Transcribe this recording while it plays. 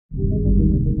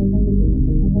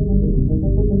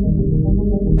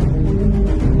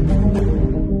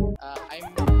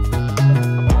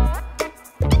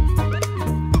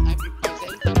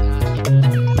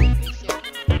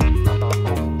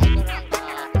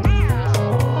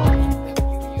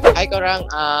korang,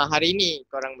 hari ini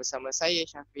korang bersama saya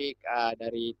Syafiq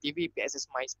dari Tv Pss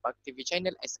Spark Tv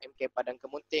Channel SMKPK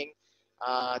Kemunting,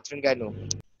 Terengganu.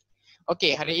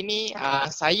 Okey, hari ini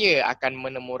saya akan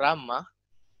menemu ramah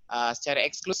secara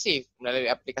eksklusif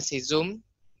melalui aplikasi Zoom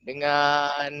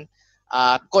dengan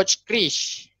Coach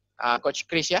Kris. Coach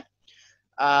Kris ya.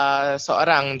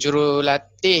 Seorang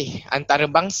jurulatih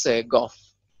antarabangsa golf.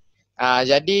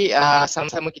 Jadi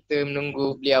sama-sama kita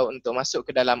menunggu beliau untuk masuk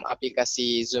ke dalam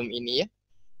aplikasi Zoom ini ya.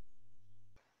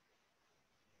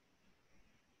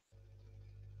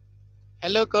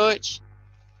 Hello Coach.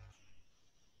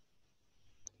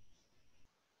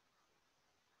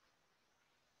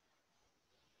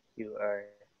 You are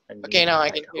Okay, now I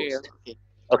can hear you.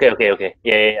 Okay.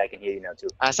 Yeah, I can hear you now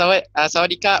too.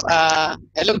 Sawadika.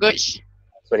 Hello Coach.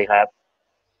 Swadikap.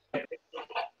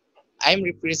 I'm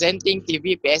representing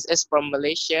TV PSS from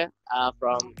Malaysia,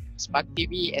 from Spark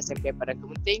TV SMKPK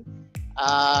Kemunting,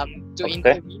 to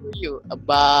interview you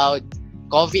about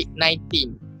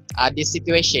COVID-19, this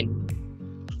situation.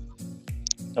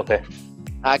 Okay.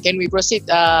 Can we proceed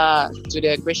to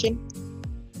the question?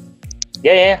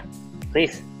 Yeah.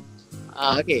 Please.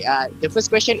 Okay. The first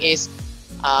question is,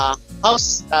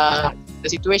 how's the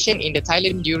situation in the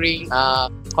Thailand during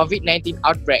COVID-19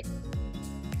 outbreak?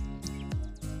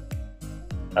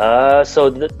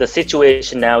 So the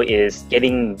situation now is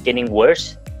getting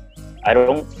worse. I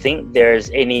don't think there's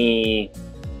any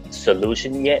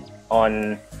solution yet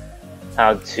on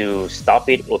how to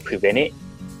stop it or prevent it.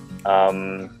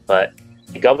 But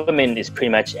the government is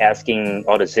pretty much asking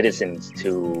all the citizens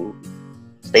to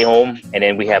stay home, and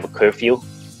then we have a curfew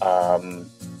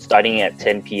starting at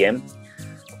 10 p.m.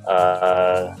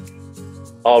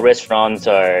 All restaurants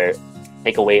are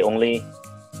takeaway only.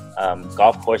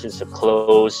 Golf courses are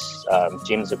closed,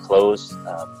 gyms are closed,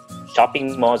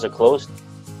 shopping malls are closed.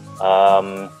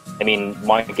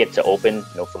 Markets are open,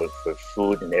 for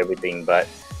food and everything, but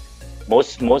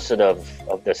most of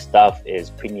the stuff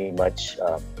is pretty much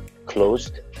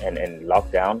closed and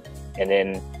locked down. And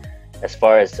then, as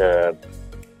far as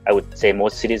I would say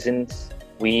most citizens,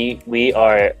 we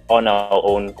are on our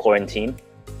own quarantine.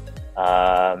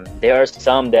 There are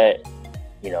some that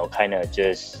kind of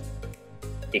just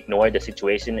ignore the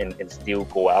situation and still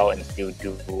go out and still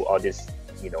do all this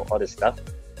stuff,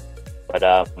 but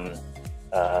the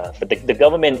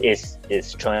government is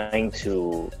trying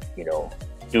to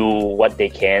do what they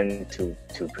can to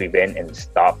prevent and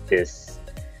stop this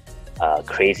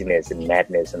craziness and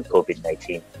madness on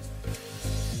COVID-19.